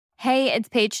Hey, it's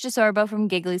Paige DeSorbo from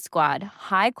Giggly Squad.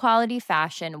 High quality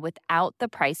fashion without the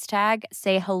price tag.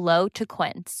 Say hello to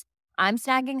Quince. I'm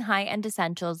snagging high-end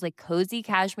essentials like cozy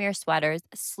cashmere sweaters,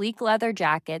 sleek leather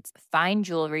jackets, fine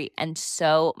jewelry, and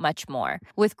so much more.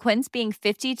 With Quince being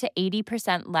 50 to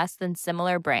 80% less than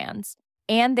similar brands.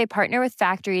 And they partner with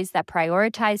factories that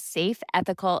prioritize safe,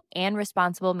 ethical, and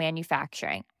responsible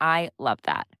manufacturing. I love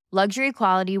that. Luxury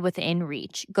quality within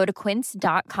reach. Go to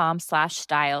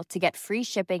quince.com/style to get free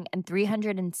shipping and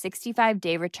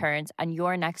 365-day returns on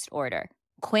your next order.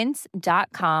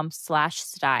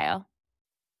 Quince.com/style.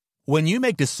 When you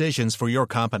make decisions for your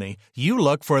company, you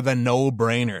look for the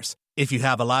no-brainers. If you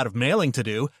have a lot of mailing to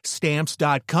do,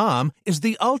 Stamps.com is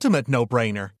the ultimate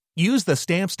no-brainer. Use the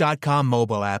Stamps.com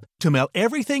mobile app to mail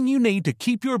everything you need to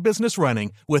keep your business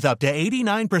running with up to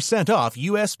 89% off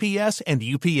USPS and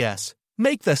UPS.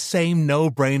 Make the same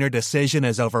no-brainer decision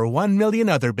as over 1 million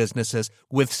other businesses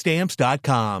with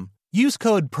Stamps.com. Use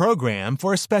code PROGRAM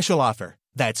for a special offer.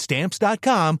 That's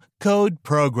Stamps.com, code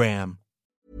PROGRAM.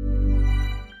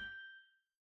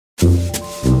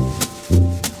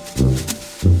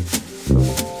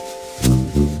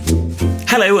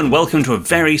 Hello and welcome to a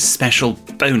very special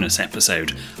bonus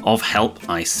episode of Help,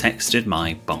 I Sexted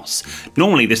My Boss.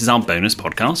 Normally this is our bonus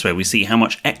podcast where we see how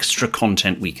much extra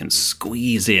content we can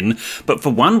squeeze in, but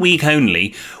for 1 week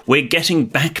only, we're getting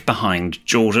back behind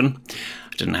Jordan.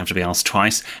 I didn't have to be asked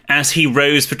twice, as he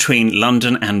rows between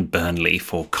London and Burnley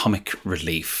for comic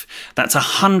relief. That's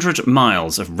 100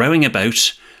 miles of rowing a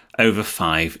boat over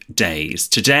 5 days.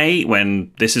 Today,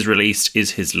 when this is released,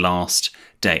 is his last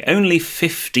day. Only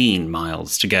 15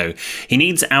 miles to go. He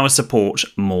needs our support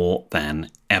more than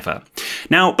ever.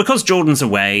 Now, because Jordan's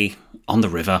away on the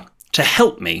river, to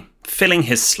help me filling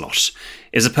his slot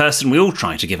is a person we all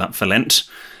try to give up for Lent,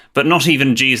 but not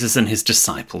even Jesus and his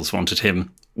disciples wanted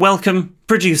him. Welcome,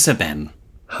 producer Ben.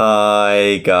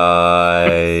 Hi,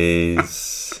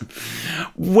 guys.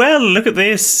 Well, look at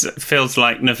this. It feels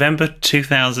like November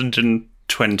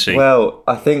 2020. Well,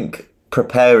 I think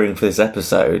preparing for this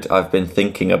episode, I've been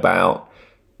thinking about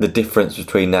the difference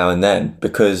between now and then,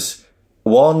 because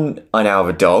one, I now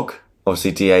have a dog.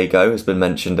 Obviously, Diego has been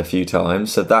mentioned a few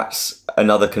times, so that's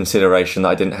another consideration that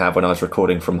I didn't have when I was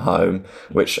recording from home,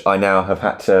 which I now have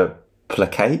had to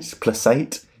placate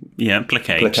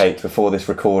before this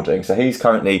recording. So he's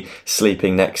currently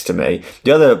sleeping next to me.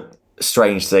 The other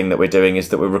strange thing that we're doing is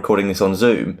that we're recording this on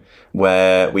Zoom,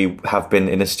 where we have been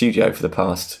in a studio for the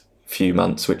past few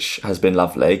months, which has been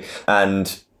lovely.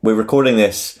 And we're recording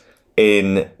this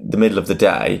in the middle of the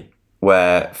day,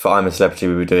 where for I'm a Celebrity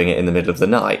we were doing it in the middle of the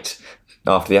night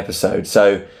after the episode.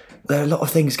 So there are a lot of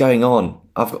things going on.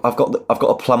 I've got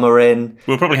a plumber in.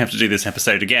 We'll probably have to do this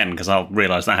episode again because I'll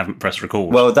realise I haven't pressed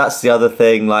record. Well, that's the other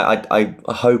thing. Like I'm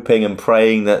hoping and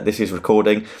praying that this is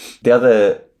recording. The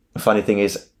other funny thing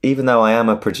is, even though I am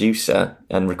a producer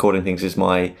and recording things is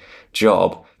my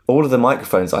job, all of the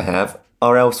microphones I have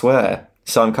are elsewhere.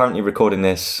 So I'm currently recording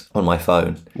this on my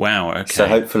phone. Wow, okay. So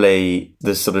hopefully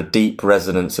the sort of deep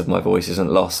resonance of my voice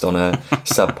isn't lost on a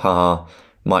subpar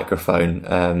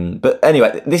microphone. But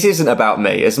anyway, this isn't about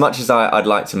me. As much as I'd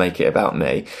like to make it about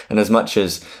me, and as much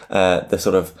as the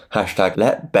sort of hashtag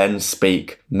Let Ben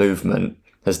Speak movement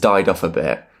has died off a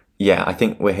bit, yeah, I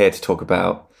think we're here to talk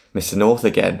about Mr. North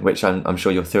again, which I'm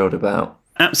sure you're thrilled about.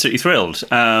 Absolutely thrilled.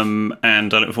 And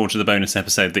I look forward to the bonus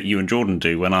episode that you and Jordan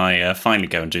do when I finally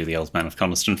go and do the Old Man of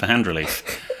Coniston for hand relief.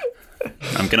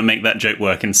 I'm going to make that joke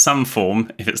work in some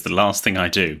form if it's the last thing I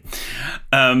do.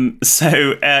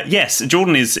 Yes,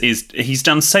 Jordan he's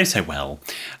done so well.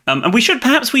 And we should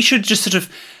just sort of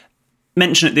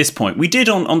mention at this point, we did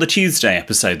on the Tuesday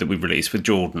episode that we released with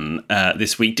Jordan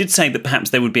this week, did say that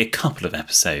perhaps there would be a couple of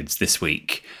episodes this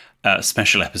week,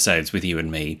 special episodes with you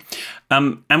and me.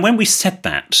 And when we said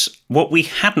that, what we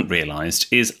hadn't realised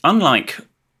is, unlike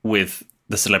with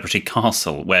the Celebrity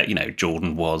Castle, where,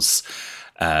 Jordan was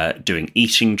doing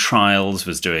eating trials,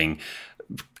 was doing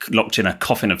locked in a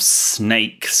coffin of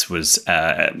snakes, was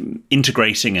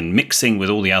integrating and mixing with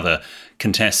all the other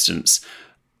contestants.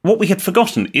 What we had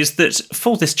forgotten is that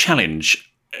for this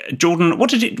challenge, Jordan, what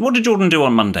did Jordan do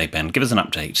on Monday, Ben? Give us an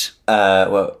update.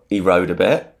 Well, he rowed a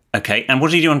bit. Okay, and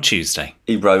what did he do on Tuesday?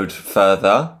 He rowed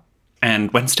further.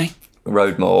 And Wednesday?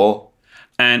 Rowed more.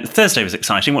 And Thursday was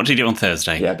exciting. What did he do on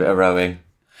Thursday? Yeah, a bit of rowing.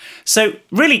 So,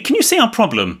 really, can you see our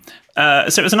problem?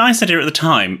 So it was a nice idea at the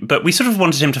time, but we sort of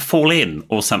wanted him to fall in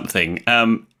or something,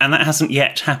 and that hasn't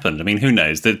yet happened. I mean, who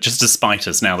knows? Just to spite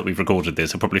us now that we've recorded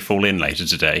this, he'll probably fall in later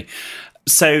today.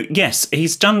 So, yes,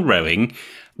 he's done rowing,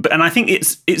 and I think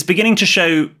it's beginning to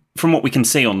show from what we can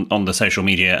see on the social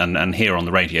media and hear on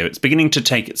the radio, it's beginning to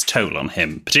take its toll on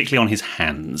him, particularly on his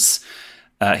hands.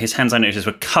 His hands, I noticed,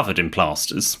 were covered in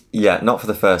plasters. Yeah, not for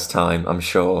the first time, I'm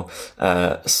sure.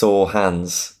 Sore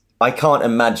hands. I can't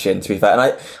imagine, to be fair.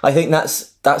 And I think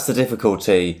that's the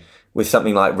difficulty with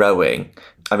something like rowing.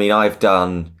 I mean,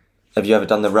 have you ever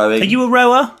done the rowing? Are you a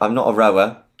rower? I'm not a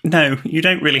rower. No, you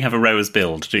don't really have a rower's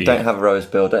build, do you? Don't have a rower's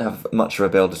build, don't have much of a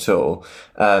build at all.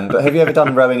 But have you ever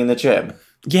done rowing in the gym?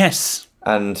 Yes.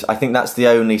 And I think that's the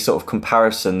only sort of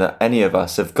comparison that any of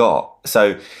us have got.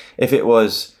 So if it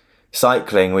was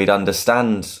cycling, we'd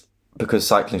understand, because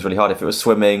cycling's really hard. If it was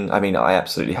swimming, I mean, I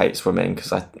absolutely hate swimming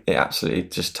because it absolutely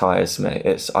just tires me.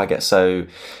 I get so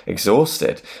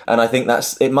exhausted. And I think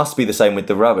it must be the same with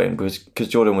the rowing, because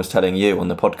Jordan was telling you on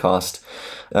the podcast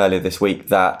earlier this week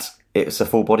that it's a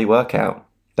full body workout.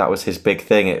 That was his big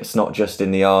thing. It's not just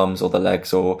in the arms or the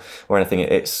legs or anything.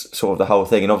 It's sort of the whole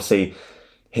thing. And obviously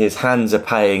his hands are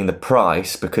paying the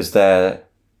price because they're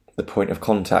the point of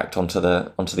contact onto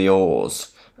the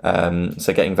oars.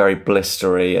 So getting very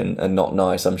blistery and not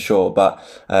nice, I'm sure. But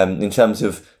in terms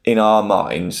of, in our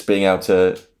minds, being able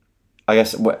to, I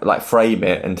guess, like frame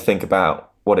it and think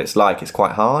about what it's like, it's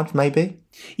quite hard, maybe?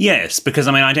 Yes, because,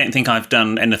 I mean, I don't think I've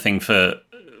done anything for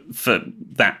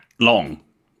that long,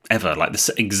 ever. Like,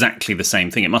 exactly the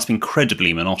same thing. It must be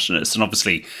incredibly monotonous. And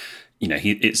obviously, you know,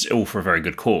 it's all for a very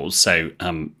good cause. So,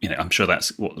 you know, I'm sure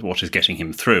that's what is getting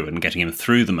him through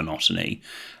the monotony.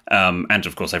 And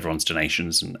of course, everyone's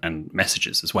donations and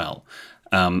messages as well.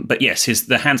 But yes,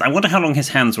 the hands, I wonder how long his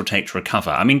hands will take to recover.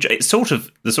 I mean, it's sort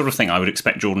of the sort of thing I would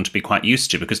expect Jordan to be quite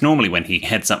used to, because normally when he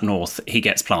heads up north, he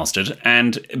gets plastered,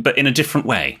 but in a different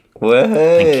way.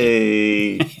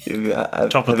 Way.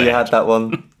 Top of Have you had that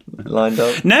one lined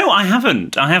up? No, I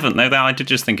haven't. No, I did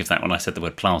just think of that when I said the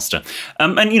word plaster.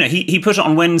 And, you know, he put it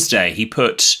on Wednesday. He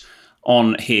put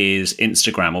on his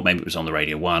Instagram, or maybe it was on the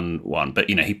Radio 1, but,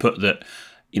 you know, he put that,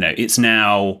 you know, it's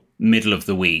now middle of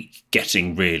the week,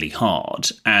 getting really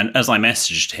hard. And as I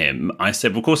messaged him, I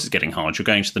said, well, of course it's getting hard. You're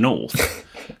going to the north.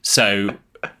 So,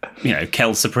 you know,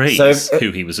 Kel Surprise,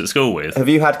 who he was at school with. Have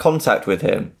you had contact with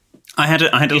him? I had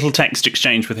a little text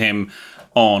exchange with him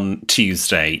on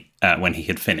Tuesday when he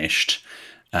had finished,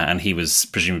 and he was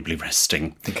presumably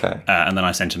resting. Okay. And then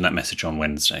I sent him that message on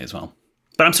Wednesday as well.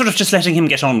 But I'm sort of just letting him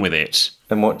get on with it.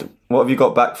 And what have you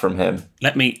got back from him?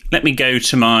 Let me go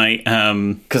to my...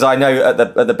 Because I know at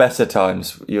the better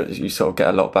times you sort of get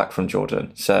a lot back from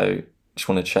Jordan. So just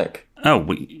want to check.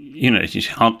 Oh, you know,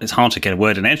 it's hard to get a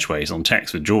word in edgeways on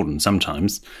text with Jordan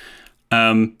sometimes.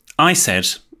 I said,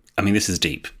 I mean, this is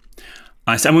deep.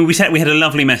 We had a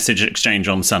lovely message exchange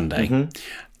on Sunday,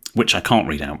 which I can't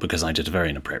read out because I did a very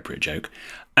inappropriate joke.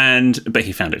 But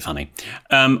he found it funny.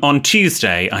 On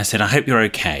Tuesday, I said, I hope you're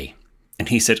okay. And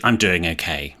he said, I'm doing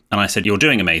okay. And I said, you're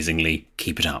doing amazingly.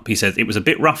 Keep it up. He said, it was a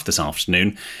bit rough this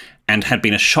afternoon and had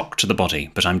been a shock to the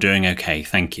body, but I'm doing okay.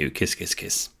 Thank you. Kiss, kiss,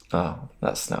 kiss. Oh,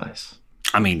 that's nice.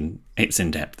 I mean, it's in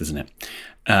depth, isn't it?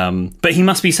 But he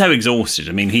must be so exhausted.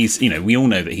 I mean, he's, you know, we all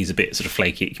know that he's a bit sort of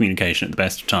flaky at communication at the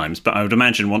best of times, but I would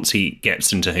imagine once he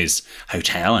gets into his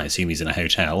hotel, I assume he's in a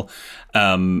hotel,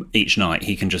 each night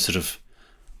he can just sort of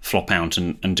flop out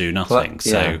and do nothing. Well,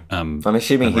 yeah. So I'm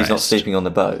assuming he's not sleeping on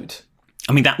the boat.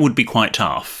 I mean, that would be quite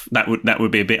tough. That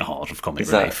would be a bit hard of comic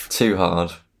relief. That too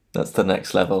hard? That's the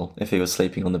next level. If he was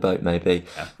sleeping on the boat, maybe.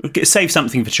 Yeah. Save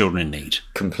something for children in need.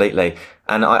 Completely.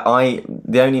 And I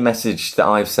the only message that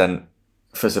I've sent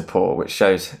for support, which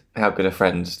shows how good a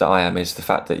friend that I am, is the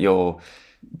fact that your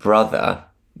brother,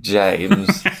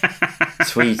 James,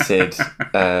 tweeted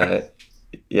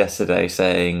yesterday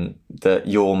saying that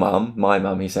your mum, my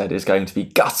mum, he said, is going to be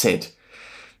gutted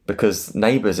because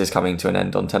Neighbours is coming to an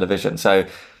end on television. So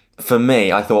for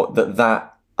me, I thought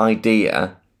that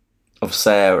idea of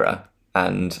Sarah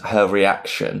and her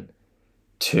reaction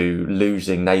to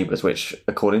losing Neighbours, which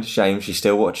according to James, she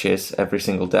still watches every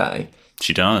single day.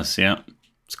 She does, yeah.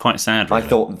 It's quite sad, really. I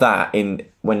thought that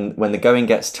when the going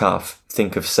gets tough,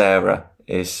 think of Sarah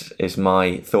is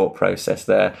my thought process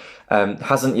there.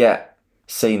 Hasn't yet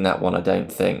seen that one, I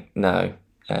don't think. No.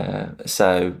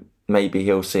 So maybe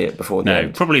he'll see it before the end.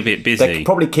 No, probably a bit busy. They're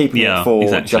probably keeping it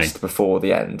for just before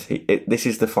the end. This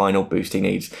is the final boost he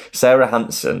needs. Sarah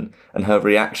Hansen and her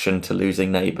reaction to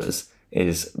losing Neighbours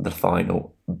is the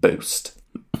final boost.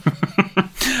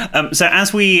 So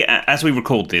as we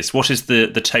record this, what is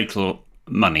the total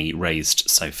money raised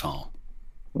so far?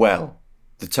 Well,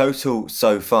 the total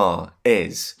so far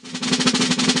is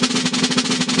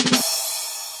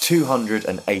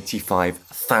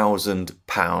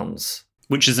 £285,000.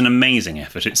 which is an amazing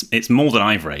effort. It's more than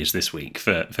I've raised this week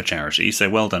for charity, so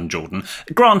well done, Jordan.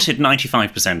 Granted,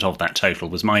 95% of that total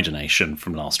was my donation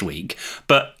from last week,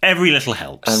 but every little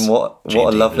helps. And what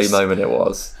a lovely moment it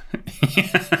was.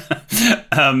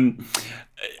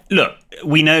 Look,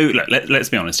 we know, let's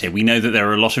be honest here, we know that there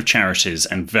are a lot of charities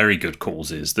and very good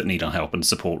causes that need our help and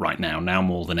support right now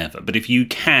more than ever. But if you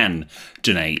can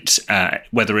donate,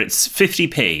 whether it's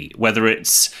 50p, whether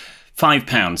it's £5,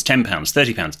 £10,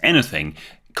 £30, anything,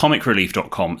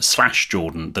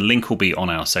 comicrelief.com/Jordan. The link will be on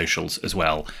our socials as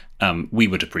well. We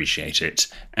would appreciate it,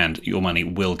 and your money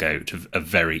will go to a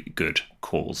very good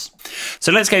cause.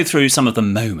 So let's go through some of the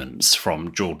moments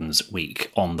from Jordan's week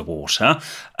on the water.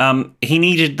 He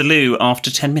needed the loo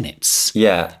after 10 minutes.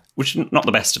 Yeah. Which is not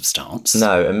the best of starts.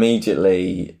 No,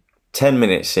 immediately, 10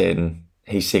 minutes in,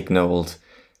 he signalled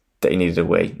that he needed a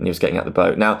wee and he was getting out the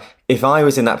boat. Now, if I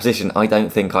was in that position, I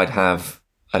don't think I'd have...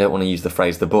 I don't want to use the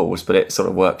phrase the balls, but it sort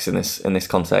of works in this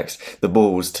context. The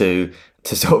balls to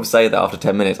sort of say that after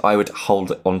 10 minutes, I would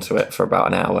hold onto it for about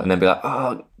an hour and then be like,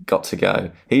 oh, got to go.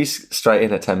 He's straight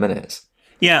in at 10 minutes.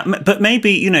 Yeah, but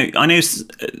maybe, I know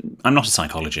I'm not a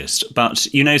psychologist, but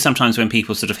sometimes when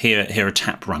people sort of hear a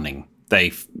tap running,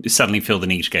 they suddenly feel the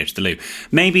need to go to the loo.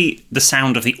 Maybe the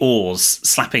sound of the oars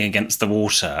slapping against the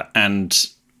water, and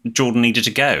Jordan needed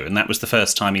to go, and that was the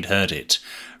first time he'd heard it,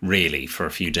 really, for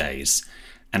a few days.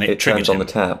 And it triggered turned him. On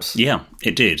the taps. Yeah,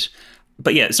 it did.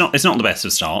 But yeah, it's not the best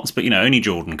of starts. But only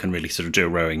Jordan can really sort of do a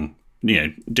rowing.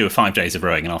 Do a 5 days of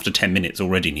rowing, and after 10 minutes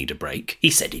already need a break. He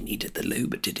said he needed the loo,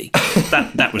 but did he?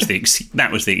 that was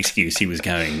the excuse he was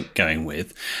going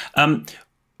with.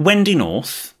 Wendy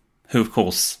North, who of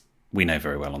course we know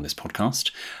very well on this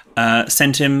podcast,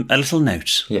 sent him a little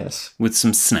note. Yes, with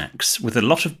some snacks, with a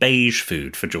lot of beige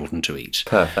food for Jordan to eat.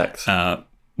 Perfect.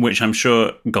 Which I'm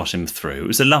sure got him through. It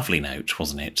was a lovely note,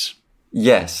 wasn't it?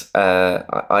 Yes.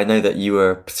 I know that you were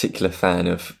a particular fan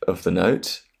of the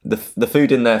note. The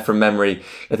food in there, from memory,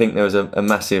 I think there was a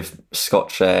massive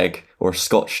Scotch egg, or a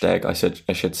scotched egg, I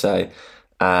should say,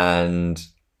 and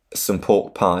some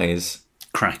pork pies.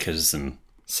 Crackers and...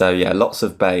 So, yeah, lots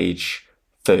of beige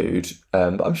food.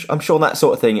 But I'm sure that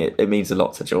sort of thing, it means a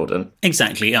lot to Jordan.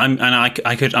 Exactly. I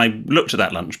looked at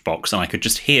that lunchbox and I could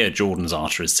just hear Jordan's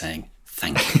arteries saying,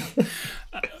 thank you.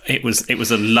 It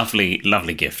was a lovely,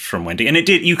 lovely gift from Wendy. And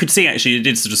you could see actually it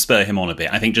did sort of spur him on a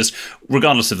bit. I think just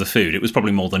regardless of the food, it was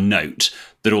probably more the note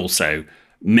that also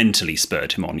mentally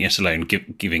spurred him on, yet alone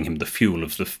giving him the fuel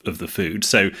of the food.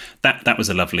 So that was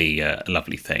a lovely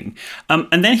thing.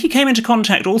 And then he came into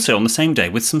contact also on the same day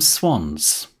with some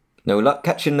swans. No luck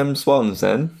catching them swans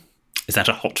then. Is that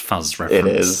a Hot Fuzz reference?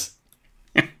 It is.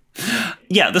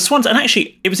 Yeah, the swans, and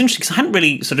actually it was interesting because I hadn't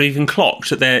really sort of even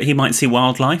clocked that he might see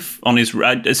wildlife on his.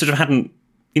 I sort of hadn't,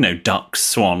 ducks,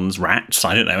 swans, rats.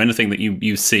 I don't know, anything that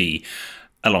you see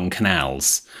along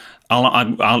canals.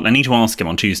 I need to ask him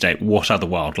on Tuesday what other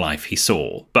wildlife he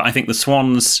saw. But I think the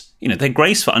swans, they're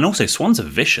graceful, and also swans are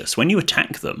vicious. When you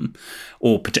attack them,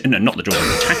 or not that Jordan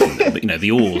was attacking them, but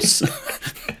the oars.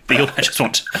 I just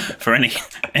want for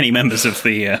any members of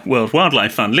the World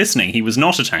Wildlife Fund listening, he was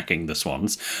not attacking the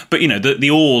swans, but the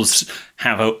oars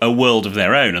have a world of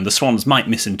their own, and the swans might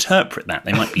misinterpret that.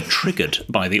 They might be triggered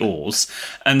by the oars,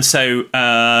 and so.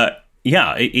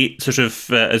 Yeah, it sort of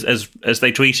as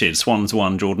they tweeted, swans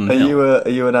won, Jordan nil. Are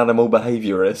you an animal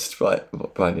behaviourist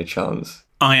by any chance?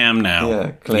 I am now.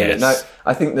 Yeah, clearly. Yes. No,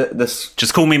 I think that this.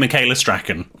 Just call me Michaela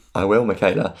Strachan. I will,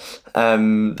 Michaela.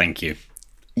 Thank you.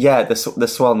 Yeah, the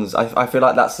swans. I feel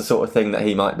like that's the sort of thing that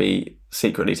he might be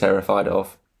secretly terrified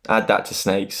of. Add that to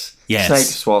snakes. Yes.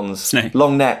 Snakes, swans,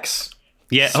 long necks.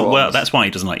 Yeah, well, that's why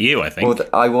he doesn't like you, I think. Well,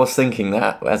 I was thinking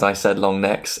that, as I said, long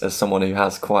necks, as someone who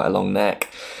has quite a long neck.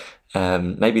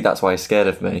 Maybe that's why he's scared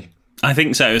of me. I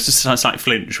think so. It's just a slight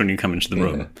flinch when you come into the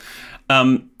room.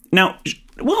 Now,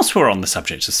 whilst we're on the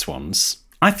subject of swans,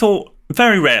 I thought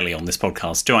very rarely on this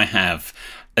podcast do I have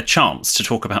a chance to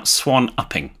talk about swan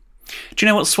upping. Do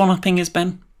you know what swan upping is,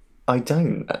 Ben? I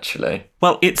don't, actually.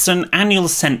 Well, it's an annual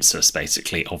census,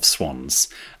 basically, of swans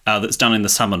that's done in the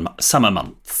summer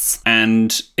months.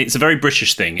 And it's a very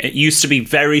British thing. It used to be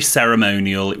very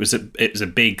ceremonial. It was a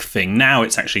big thing. Now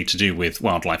it's actually to do with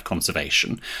wildlife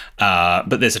conservation.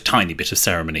 But there's a tiny bit of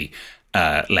ceremony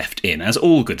left in, as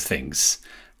all good things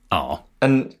are.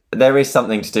 And there is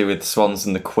something to do with swans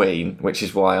and the Queen, which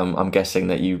is why I'm guessing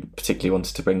that you particularly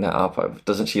wanted to bring that up.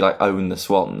 Doesn't she own the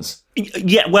swans?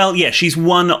 Yeah, well, yeah, she's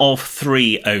one of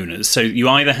 3 owners. So you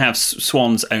either have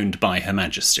swans owned by Her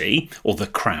Majesty, or the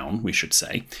Crown, we should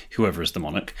say, whoever is the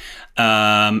monarch,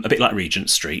 a bit like Regent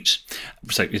Street.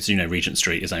 So, as you know, Regent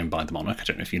Street is owned by the monarch. I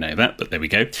don't know if you know that, but there we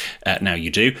go. Now you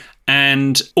do.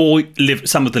 Or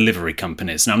some of the livery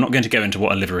companies. Now, I'm not going to go into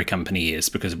what a livery company is,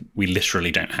 because we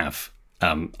literally don't have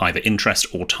either interest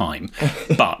or time,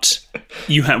 but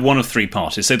you have one of 3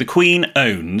 parties. So the Queen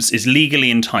is legally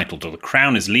entitled, or the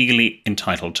Crown is legally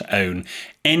entitled to own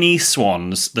any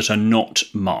swans that are not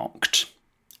marked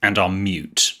and are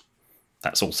mute.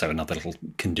 That's also another little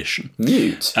condition.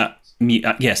 Mute?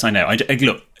 Yes, I know.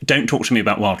 Look, don't talk to me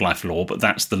about wildlife law, but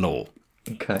that's the law.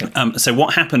 Okay. So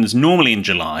what happens normally in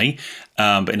July,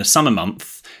 but in a summer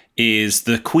month, is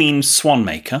the Queen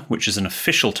Swanmaker, which is an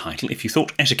official title. If you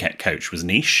thought etiquette coach was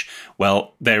niche,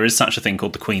 well, there is such a thing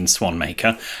called the Queen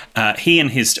Swanmaker. He and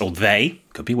his, or they,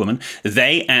 could be woman,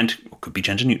 they and, or could be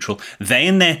gender neutral, they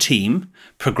and their team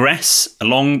progress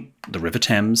along the River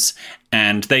Thames,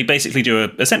 and they basically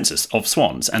do a census of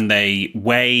swans, and they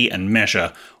weigh and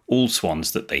measure all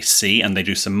swans that they see, and they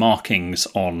do some markings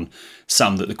on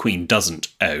some that the Queen doesn't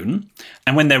own.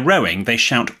 And when they're rowing, they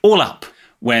shout all up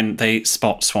when they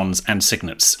spot swans and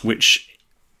cygnets, which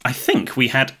I think we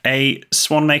had a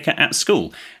swan maker at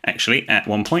school, actually, at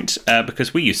one point,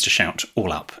 because we used to shout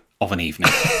all up of an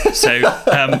evening. So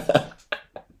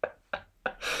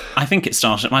I think it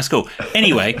started at my school.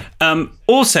 Anyway,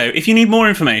 also, if you need more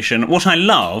information, what I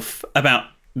love about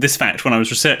this fact when I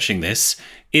was researching this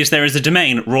is there is a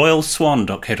domain,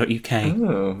 royalswan.co.uk.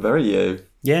 Oh, very you.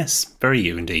 Yes, very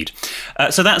you indeed.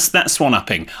 So that's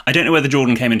swan-upping. I don't know whether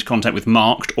Jordan came into contact with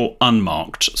marked or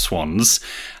unmarked swans.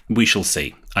 We shall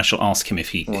see. I shall ask him if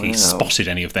he spotted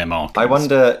any of their markings. I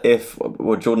wonder if...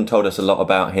 Well, Jordan told us a lot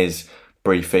about his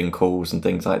briefing calls and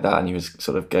things like that, and he was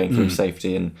sort of going through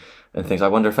safety and things. I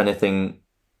wonder if anything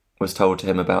was told to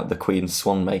him about the Queen's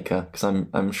Swanmaker, because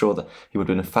I'm sure that he would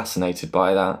have been fascinated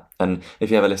by that. And if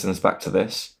he ever listens back to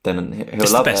this, then he'll love it.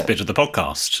 It's the best bit of the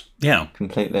podcast. Yeah,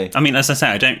 completely. I mean, as I say,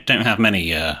 I don't have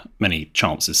many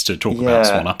chances to talk about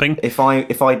swan-upping. If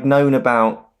I'd known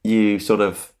about you sort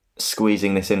of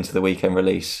squeezing this into the weekend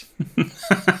release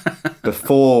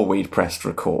before we'd pressed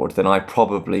record, then I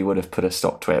probably would have put a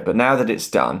stop to it. But now that it's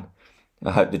done,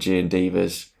 I hope the G and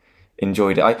Divas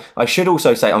enjoyed it. I should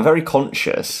also say I'm very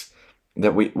conscious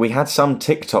that we had some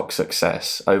TikTok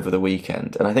success over the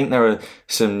weekend, and I think there are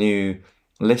some new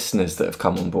listeners that have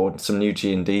come on board, some new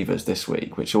G and Divas this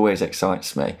week, which always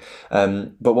excites me.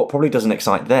 But what probably doesn't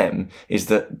excite them is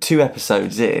that 2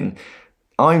 episodes in,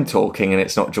 I'm talking and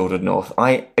it's not Jordan North.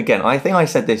 I think I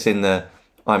said this in the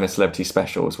I'm a Celebrity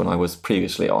specials when I was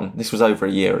previously on. This was over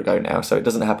a year ago now, so it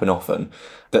doesn't happen often.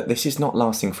 That this is not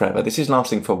lasting forever. This is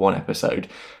lasting for 1 episode,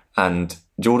 and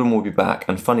Jordan will be back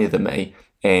and funnier than me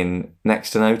in next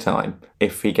to no time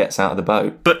if he gets out of the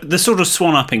boat. But the sort of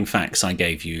swan-upping facts I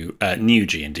gave you, new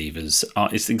G and Divas,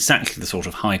 is exactly the sort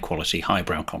of high-quality,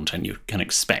 highbrow content you can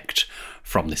expect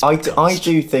from this podcast. I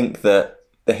do think that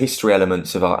the history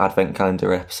elements of our advent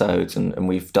calendar episodes, and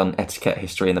we've done etiquette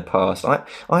history in the past,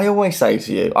 I always say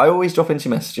to you, I always drop into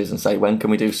messages and say, when can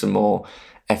we do some more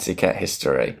etiquette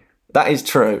history? That is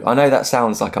true. I know that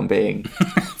sounds like I'm being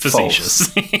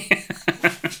facetious.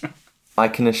 I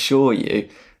can assure you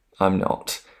I'm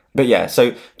not. But yeah,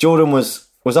 so Jordan was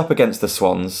up against the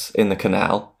swans in the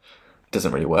canal.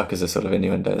 Doesn't really work as a sort of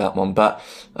innuendo, that one, but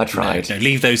I tried. No,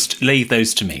 leave those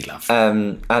to me, love.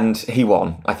 And he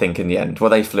won, I think, in the end. Well,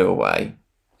 they flew away.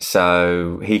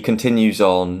 So he continues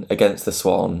on against the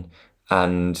swan,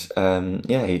 and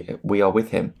we are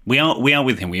with him. We are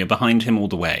with him. We are behind him all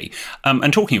the way.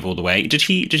 And talking of all the way, did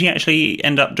he actually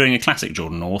end up doing a classic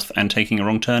Jordan North and taking a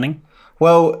wrong turning?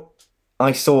 Well,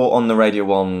 I saw on the Radio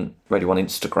 1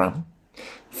 Instagram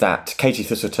that Katie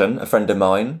Thistleton, a friend of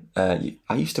mine, I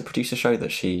used to produce a show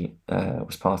that she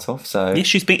was part of. So yeah,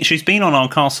 she's been on our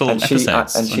Castle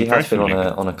episodes, and she has been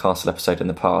on a Castle episode in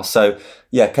the past. So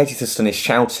yeah, Katie Thistleton is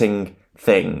shouting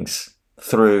things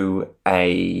through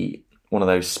one of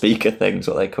those speaker things.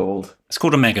 What are they called? It's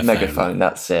called a megaphone. Megaphone,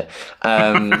 that's it.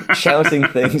 Shouting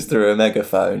things through a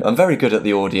megaphone. I'm very good at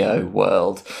the audio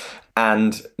world,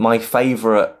 and my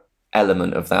favourite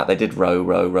element of that, they did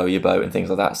row your boat and things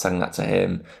like that, sang that to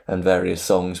him and various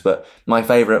songs, but my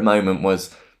favourite moment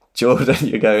was, Jordan,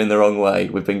 you're going the wrong way,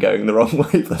 we've been going the wrong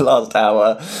way for the last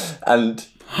hour, and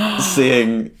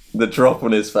seeing the drop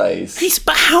on his face.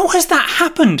 But how has that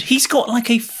happened? He's got like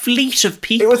a fleet of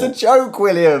people. It was a joke,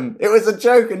 William. It was a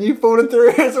joke, and you've fallen through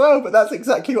it as well. But that's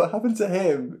exactly what happened to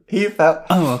him. He fell.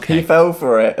 Oh, okay. He fell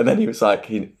for it, and then he was like,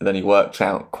 then he worked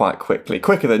out quite quickly,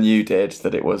 quicker than you did,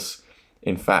 that it was,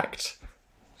 in fact,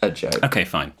 a joke. Okay,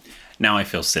 fine. Now I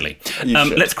feel silly. Should.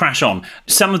 Let's crash on.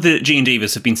 Some of the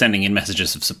G&Divas have been sending in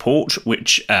messages of support,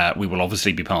 which we will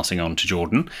obviously be passing on to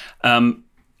Jordan.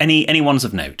 Any ones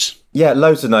of note? Yeah,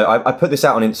 loads of note. I put this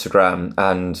out on Instagram,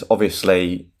 and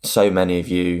obviously so many of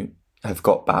you have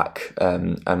got back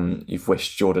and you've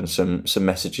wished Jordan some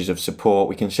messages of support.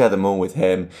 We can share them all with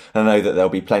him. And I know that there'll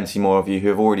be plenty more of you who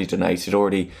have already donated,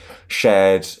 already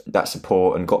shared that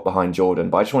support and got behind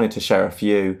Jordan. But I just wanted to share a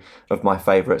few of my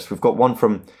favourites. We've got one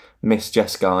from Miss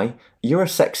Jess Guy. You're a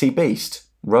sexy beast.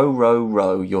 Row, row,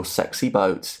 row your sexy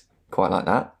boat. Quite like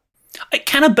that.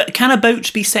 Can a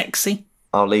boat be sexy?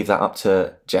 I'll leave that up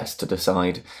to Jess to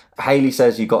decide. Hayley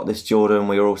says, you got this, Jordan.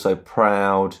 We are also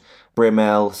proud.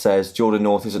 Brimell says, Jordan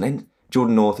North is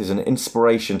an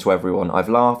inspiration to everyone. I've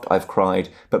laughed, I've cried,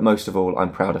 but most of all,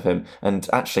 I'm proud of him. And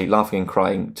actually, laughing and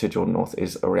crying to Jordan North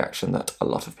is a reaction that a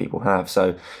lot of people have.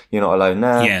 So you're not alone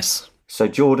there. Yes. So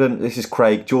Jordan, this is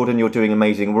Craig. Jordan, you're doing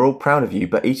amazing. We're all proud of you,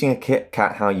 but eating a Kit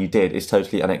Kat how you did is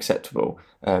totally unacceptable.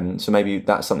 So maybe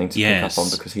that's something to pick up on,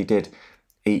 because he did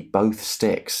eat both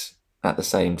sticks at the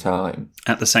same time.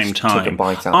 At the same Just time. took a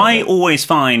bite out I of it. always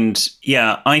find,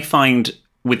 I find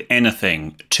with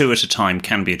anything, 2 at a time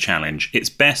can be a challenge. It's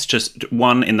best just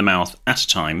 1 in the mouth at a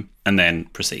time and then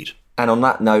proceed. And on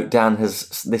that note, Dan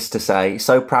has this to say: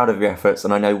 so proud of your efforts,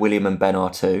 and I know William and Ben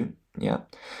are too. Yeah.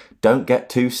 Don't get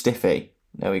too stiffy.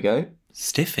 There we go.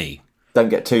 Stiffy? Don't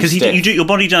get too Because stiff. your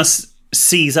body does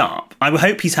seize up. I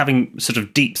hope he's having sort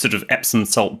of deep sort of Epsom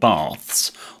salt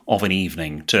baths of an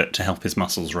evening to help his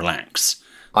muscles relax.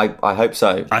 I hope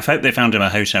so. I hope they found him a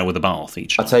hotel with a bath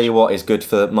each night. I'll tell you what is good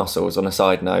for muscles, on a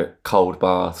side note: cold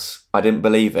baths. I didn't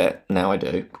believe it. Now I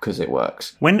do, because it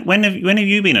works. When have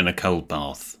you been in a cold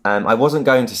bath? I wasn't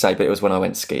going to say, but it was when I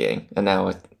went skiing, and now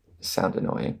I sound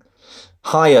annoying.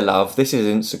 Hiya, love. This is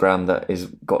Instagram that is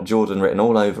got Jordan written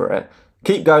all over it.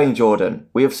 Keep going, Jordan.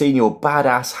 We have seen your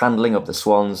badass handling of the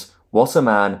Swans. What a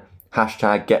man.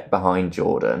 # get behind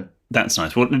Jordan. That's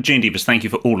nice. Well, Jane Divas, thank you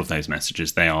for all of those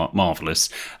messages. They are marvellous.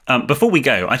 Before we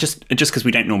go, I just because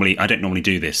I don't normally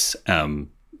do this,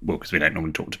 because we don't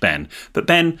normally talk to Ben. But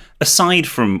Ben, aside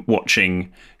from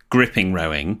watching gripping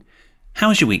rowing,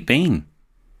 how's your week been?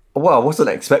 Well, I wasn't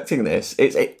expecting this.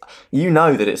 You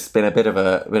know that it's been a bit of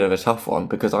a tough one,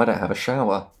 because I don't have a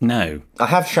shower. No. I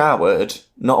have showered,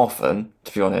 not often,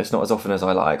 to be honest, not as often as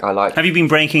I like. Have you been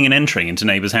breaking and entering into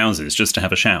neighbours' houses just to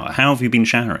have a shower? How have you been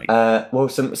showering? Well,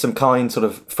 some kind sort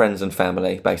of friends and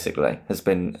family, basically, has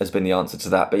been the answer to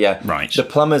that. But yeah, Right. The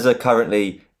plumbers are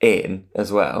currently in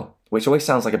as well, which always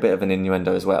sounds like a bit of an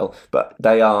innuendo as well. But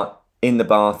they are in the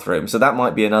bathroom, so that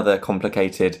might be another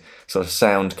complicated sort of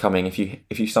sound coming. If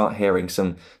you start hearing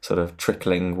some sort of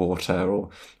trickling water or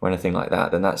anything like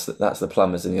that, then that's the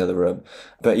plumbers in the other room.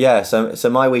 But yeah, so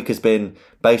my week has been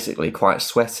basically quite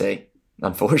sweaty,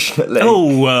 unfortunately.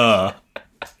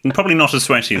 Probably not as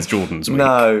sweaty as Jordan's week.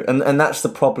 No, and that's the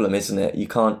problem, isn't it? You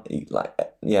can't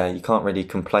really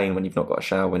complain when you've not got a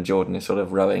shower when Jordan is sort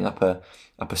of rowing up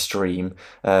a stream.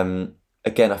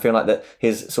 Again, I feel like that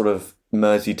his sort of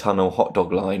Mersey Tunnel hot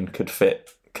dog line could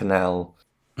fit Canal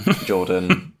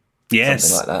Jordan. Yes.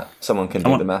 Something like that. Someone can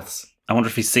do the maths. I wonder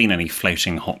if he's seen any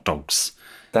floating hot dogs.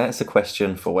 That's a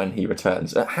question for when he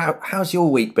returns. How's your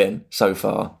week been so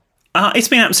far? It's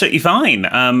been absolutely fine.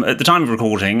 At the time of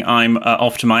recording, I'm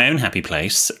off to my own happy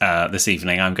place this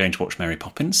evening. I'm going to watch Mary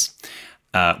Poppins,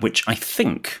 which I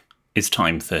think is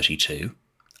time 32.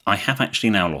 I have actually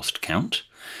now lost count.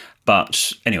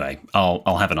 But anyway,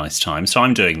 I'll have a nice time. So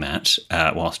I'm doing that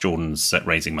whilst Jordan's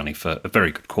raising money for a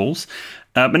very good cause.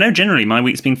 But no, generally my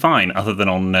week's been fine, other than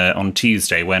on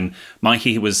Tuesday when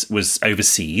Mikey was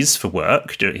overseas for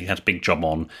work. He had a big job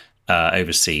on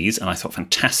overseas, and I thought,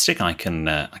 fantastic! I can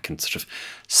sort of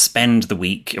spend the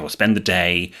week or spend the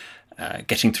day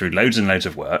getting through loads and loads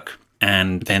of work.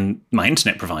 And then my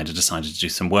internet provider decided to do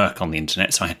some work on the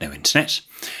internet, so I had no internet.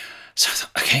 So I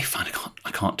thought, okay, fine,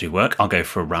 I can't do work. I'll go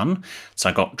for a run. So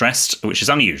I got dressed, which is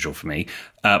unusual for me.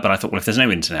 But I thought, well, if there's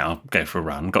no internet, I'll go for a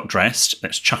run. Got dressed.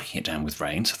 It's chucking it down with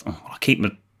rain. So I thought, I'll keep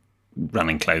my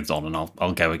running clothes on and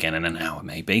I'll go again in an hour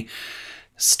maybe.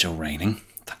 It's still raining.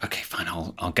 Okay, fine,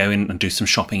 I'll go in and do some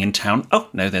shopping in town. Oh,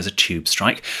 no, there's a tube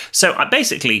strike. So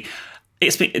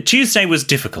Tuesday was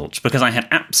difficult because I had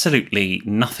absolutely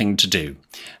nothing to do.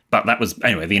 But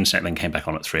anyway, the internet then came back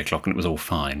on at 3:00 and it was all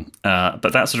fine.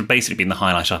 But that's sort of basically been the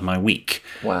highlight of my week.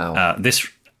 Wow.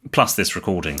 plus this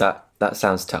recording. That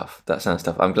sounds tough.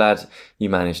 I'm glad you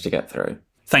managed to get through.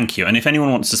 Thank you. And if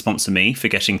anyone wants to sponsor me for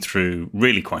getting through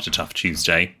really quite a tough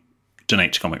Tuesday,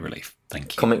 donate to Comic Relief.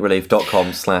 Thank you.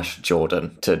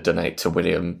 comicrelief.com/Jordan to donate to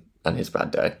William and his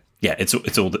bad day. Yeah, it's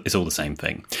all the same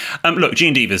thing. Look,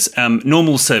 Gene Divas,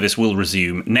 normal service will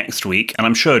resume next week, and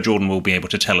I'm sure Jordan will be able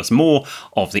to tell us more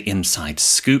of the inside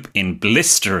scoop in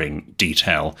blistering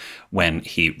detail when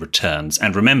he returns.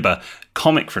 And remember,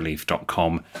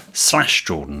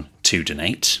 comicrelief.com/Jordan to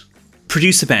donate.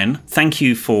 Producer Ben, thank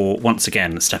you for once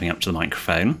again stepping up to the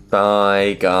microphone.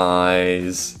 Bye,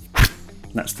 guys.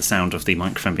 That's the sound of the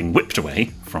microphone being whipped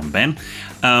away from Ben.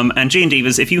 And Gene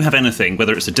Divas, if you have anything,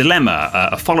 whether it's a dilemma,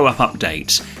 a follow-up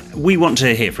update, we want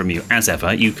to hear from you as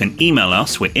ever. You can email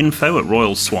us. We're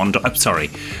info@royalswan.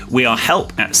 We are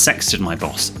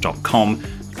help@sextedmyboss.com.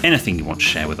 Anything you want to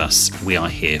share with us, we are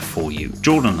here for you.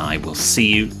 Jordan and I will see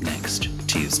you next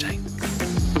Tuesday.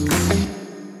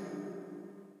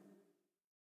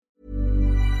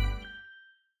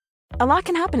 A lot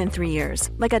can happen in 3 years,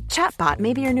 like a chatbot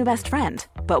may be your new best friend.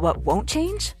 But what won't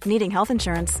change? Needing health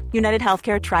insurance. United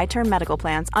Healthcare Tri-Term Medical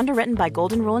Plans, underwritten by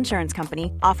Golden Rule Insurance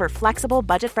Company, offer flexible,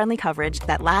 budget-friendly coverage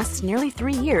that lasts nearly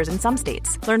 3 years in some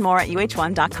states. Learn more at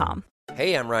uh1.com.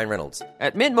 Hey, I'm Ryan Reynolds.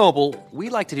 At Mint Mobile, we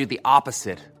like to do the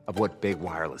opposite of what Big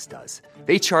Wireless does.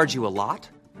 They charge you a lot,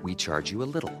 we charge you a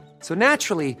little. So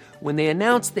naturally, when they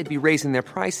announced they'd be raising their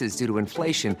prices due to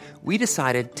inflation, we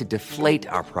decided to deflate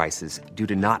our prices due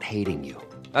to not hating you.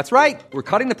 That's right. We're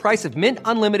cutting the price of Mint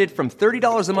Unlimited from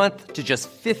 $30 a month to just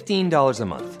 $15 a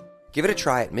month. Give it a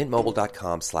try at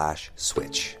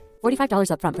mintmobile.com/switch. $45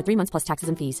 up front for 3 months plus taxes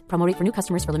and fees. Promo rate for new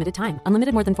customers for limited time.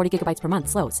 Unlimited more than 40 gigabytes per month.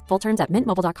 Slows full terms at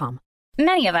mintmobile.com.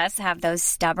 Many of us have those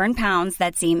stubborn pounds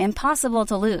that seem impossible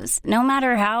to lose, no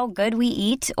matter how good we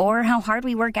eat or how hard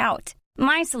we work out.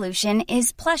 My solution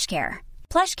is PlushCare.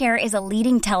 PlushCare is a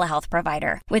leading telehealth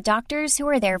provider with doctors who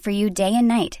are there for you day and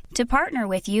night to partner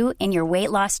with you in your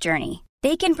weight loss journey.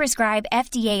 They can prescribe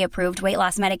FDA-approved weight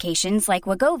loss medications like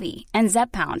Wegovy and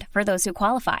Zepbound for those who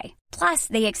qualify. Plus,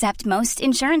 they accept most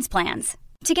insurance plans.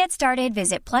 To get started,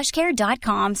 visit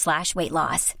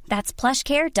plushcare.com/weightloss. That's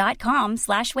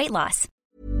plushcare.com/weightloss.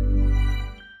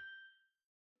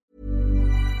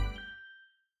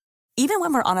 Even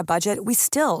when we're on a budget, we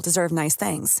still deserve nice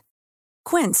things.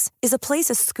 Quince is a place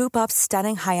to scoop up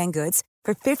stunning high-end goods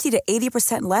for 50 to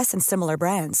 80% less than similar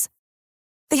brands.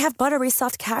 They have buttery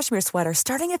soft cashmere sweaters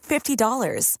starting at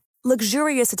 $50,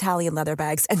 luxurious Italian leather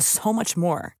bags, and so much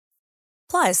more.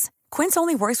 Plus, Quince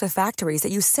only works with factories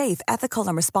that use safe, ethical,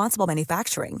 and responsible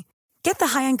manufacturing. Get the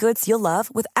high-end goods you'll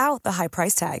love without the high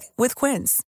price tag with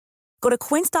Quince. Go to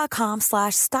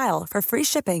quince.com/style for free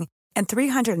shipping and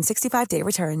 365-day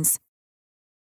returns.